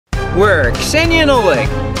We're Kseniya and Oleg,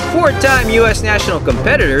 four-time U.S. national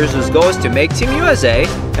competitors whose goal is to make Team USA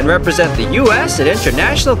and represent the U.S. at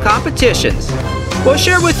international competitions. We'll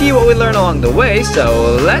share with you what we learn along the way,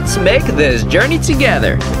 so let's make this journey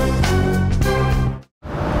together.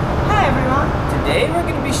 Hi everyone! Today we're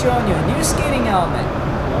going to be showing you a new skating element.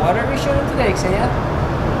 What are we showing today, Kseniya?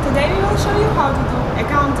 Today we will show you how to do a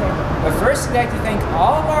counter. But first, we'd like to thank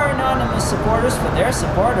all of our anonymous supporters for their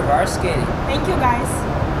support of our skating. Thank you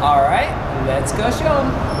guys! Alright, let's go show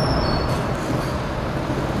them.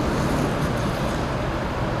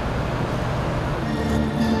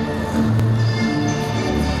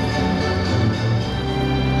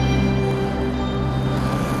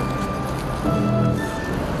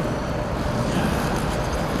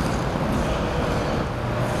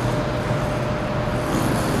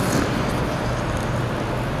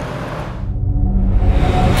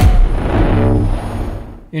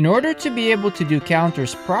 In order to be able to do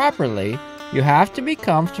counters properly, you have to be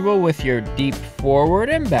comfortable with your deep forward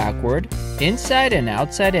and backward, inside and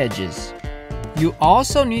outside edges. You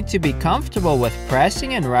also need to be comfortable with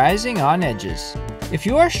pressing and rising on edges. If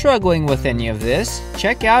you are struggling with any of this,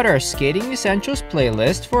 check out our Skating Essentials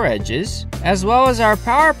playlist for edges, as well as our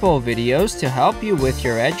power pole videos to help you with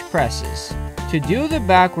your edge presses. To do the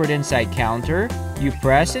backward inside counter, you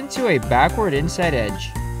press into a backward inside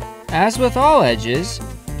edge. As with all edges,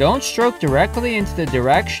 don't stroke directly into the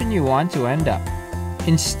direction you want to end up.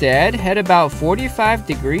 Instead, head about 45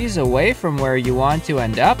 degrees away from where you want to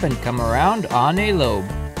end up and come around on a lobe.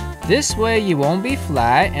 This way you won't be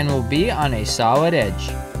flat and will be on a solid edge.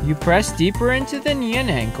 You press deeper into the knee and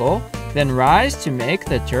ankle, then rise to make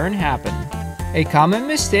the turn happen. A common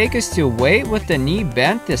mistake is to wait with the knee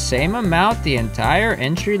bent the same amount the entire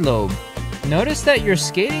entry lobe. Notice that your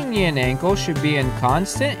skating knee and ankle should be in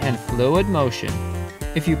constant and fluid motion.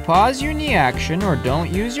 If you pause your knee action or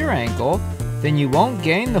don't use your ankle, then you won't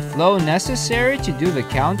gain the flow necessary to do the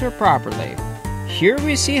counter properly. Here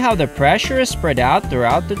we see how the pressure is spread out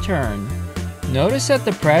throughout the turn. Notice that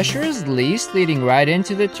the pressure is least leading right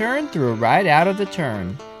into the turn through right out of the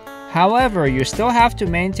turn. However, you still have to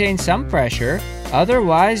maintain some pressure,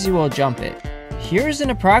 otherwise you will jump it. Here's an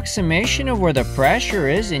approximation of where the pressure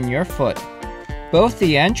is in your foot. Both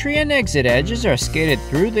the entry and exit edges are skated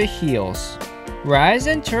through the heels. Rise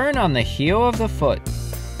and turn on the heel of the foot.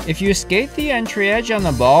 If you skate the entry edge on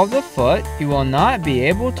the ball of the foot, you will not be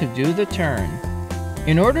able to do the turn.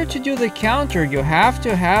 In order to do the counter, you have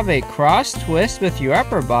to have a cross twist with your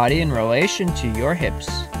upper body in relation to your hips.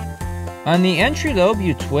 On the entry lobe,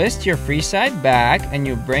 you twist your free side back and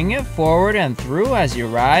you bring it forward and through as you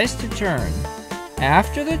rise to turn.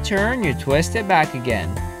 After the turn, you twist it back again.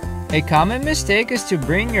 A common mistake is to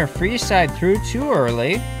bring your free side through too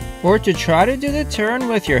early, or to try to do the turn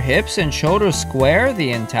with your hips and shoulders square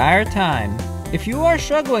the entire time. If you are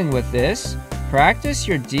struggling with this, practice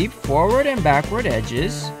your deep forward and backward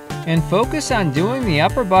edges, and focus on doing the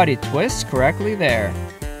upper body twists correctly there.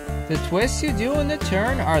 The twists you do in the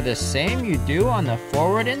turn are the same you do on the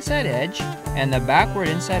forward inside edge and the backward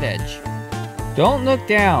inside edge. Don't look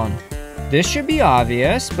down. This should be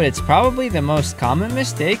obvious, but it's probably the most common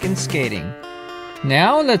mistake in skating.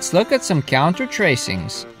 Now let's look at some counter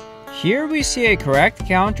tracings. Here we see a correct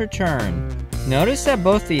counter turn. Notice that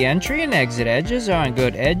both the entry and exit edges are on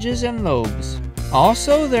good edges and lobes.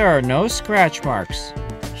 Also, there are no scratch marks.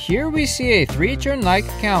 Here we see a three-turn-like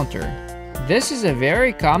counter. This is a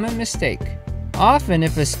very common mistake. Often,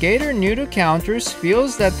 if a skater new to counters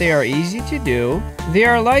feels that they are easy to do, they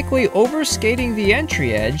are likely overskating the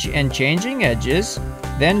entry edge and changing edges,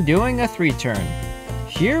 then doing a three-turn.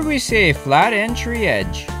 Here we see a flat entry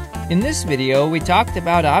edge. In this video, we talked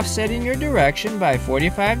about offsetting your direction by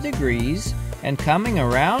 45 degrees and coming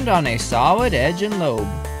around on a solid edge and lobe.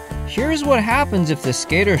 Here's what happens if the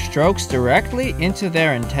skater strokes directly into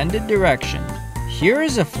their intended direction. Here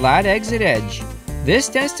is a flat exit edge. This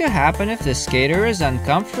tends to happen if the skater is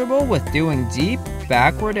uncomfortable with doing deep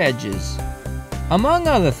backward edges. Among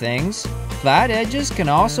other things, flat edges can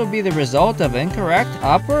also be the result of incorrect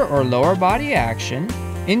upper or lower body action,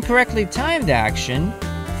 incorrectly timed action,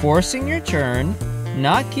 forcing your turn,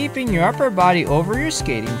 not keeping your upper body over your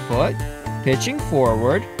skating foot, pitching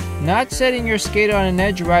forward, not setting your skate on an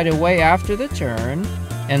edge right away after the turn,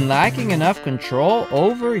 and lacking enough control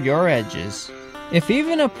over your edges. If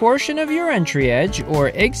even a portion of your entry edge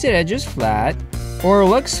or exit edge is flat, or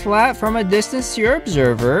looks flat from a distance to your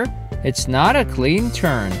observer, it's not a clean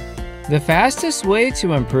turn. The fastest way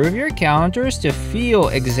to improve your counter is to feel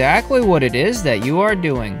exactly what it is that you are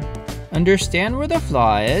doing. Understand where the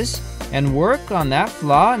flaw is, and work on that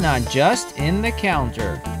flaw not just in the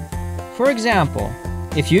counter. For example,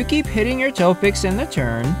 If you keep hitting your toe picks in the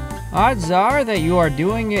turn, odds are that you are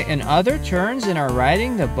doing it in other turns and are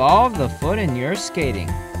riding the ball of the foot in your skating.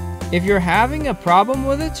 If you're having a problem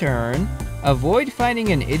with a turn, avoid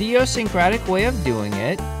finding an idiosyncratic way of doing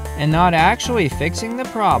it and not actually fixing the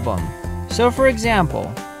problem. So for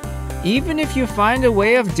example, even if you find a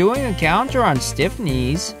way of doing a counter on stiff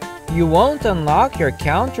knees, you won't unlock your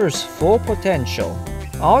counter's full potential.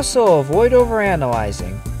 Also, avoid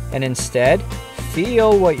overanalyzing and instead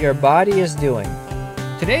feel what your body is doing.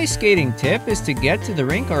 Today's skating tip is to get to the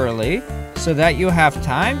rink early so that you have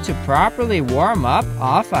time to properly warm up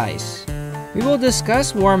off ice. We will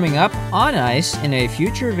discuss warming up on ice in a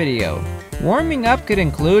future video. Warming up could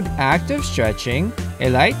include active stretching, a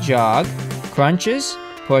light jog, crunches,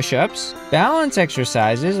 push-ups, balance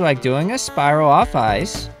exercises like doing a spiral off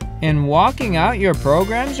ice, and walking out your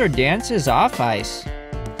programs or dances off ice.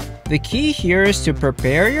 The key here is to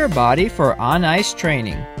prepare your body for on-ice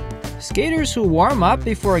training. Skaters who warm up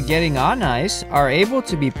before getting on ice are able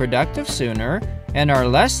to be productive sooner and are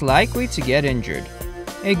less likely to get injured.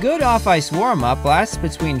 A good off-ice warm-up lasts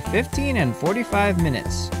between 15 and 45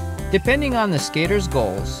 minutes, depending on the skater's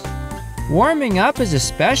goals. Warming up is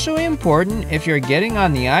especially important if you're getting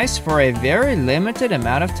on the ice for a very limited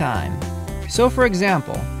amount of time. So for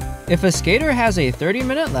example, if a skater has a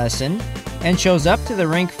 30-minute lesson and shows up to the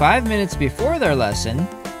rink 5 minutes before their lesson,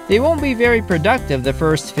 they won't be very productive the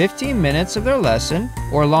first 15 minutes of their lesson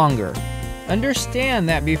or longer. Understand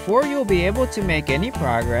that before you'll be able to make any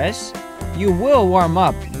progress, you will warm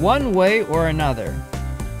up one way or another.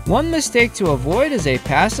 One mistake to avoid is a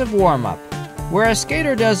passive warm-up, where a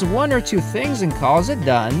skater does one or two things and calls it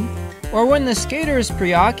done, or when the skater is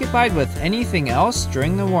preoccupied with anything else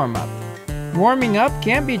during the warm-up. Warming up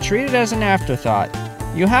can't be treated as an afterthought.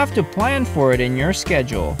 You have to plan for it in your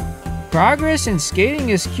schedule. Progress in skating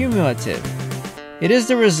is cumulative. It is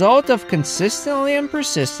the result of consistently and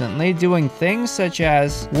persistently doing things such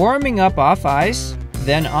as warming up off ice,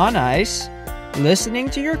 then on ice, listening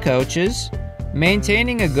to your coaches,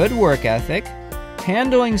 maintaining a good work ethic,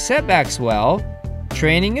 handling setbacks well,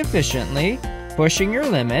 training efficiently, pushing your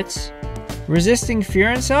limits, resisting fear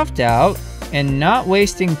and self-doubt, and not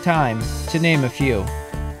wasting time, to name a few.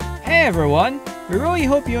 Hey everyone, we really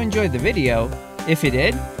hope you enjoyed the video. If you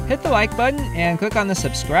did, hit the like button and click on the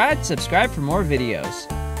subscribe for more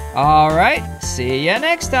videos. Alright, see ya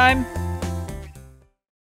next time!